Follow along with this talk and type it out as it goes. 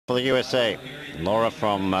for the USA. Laura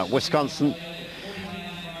from Wisconsin.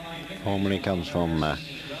 Formerly comes from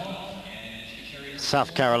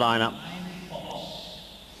South Carolina.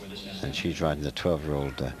 And she's riding the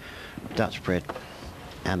 12-year-old Dutch-bred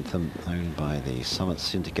Anthem, owned by the Summit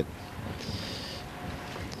Syndicate.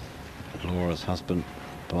 Laura's husband,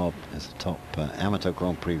 Bob, is the top amateur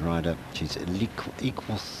Grand Prix rider. She's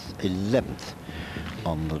equals 11th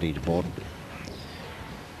on the leaderboard.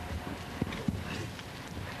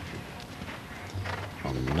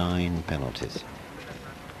 On 9 penalties.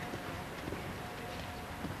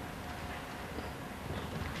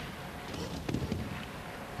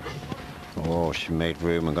 Oh, she made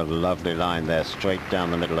room and got a lovely line there, straight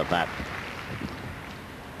down the middle of that.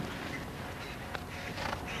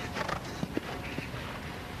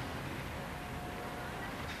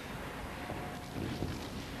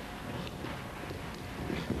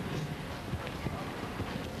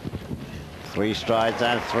 Three strides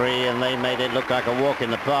and three, and they made it look like a walk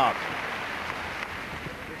in the park.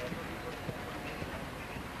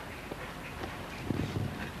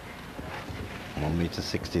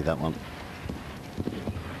 .160 that one.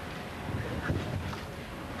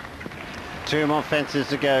 2 more fences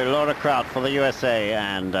to go. Laura Kraut for the USA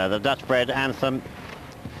and the Dutch-bred Anthem.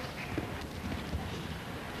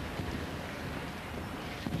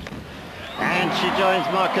 And she joins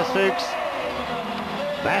Marcus Fuchs.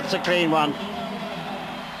 That's a clean one.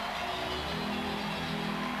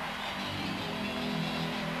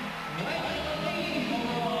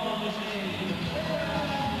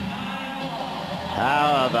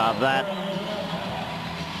 How about that?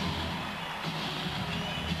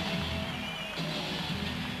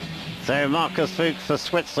 So Marcus Fuchs for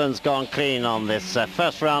Switzerland's gone clean on this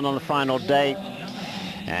first round on the final day.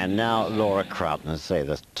 And now Laura Kraut, and as I say,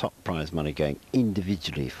 there's top prize money going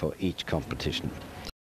individually for each competition.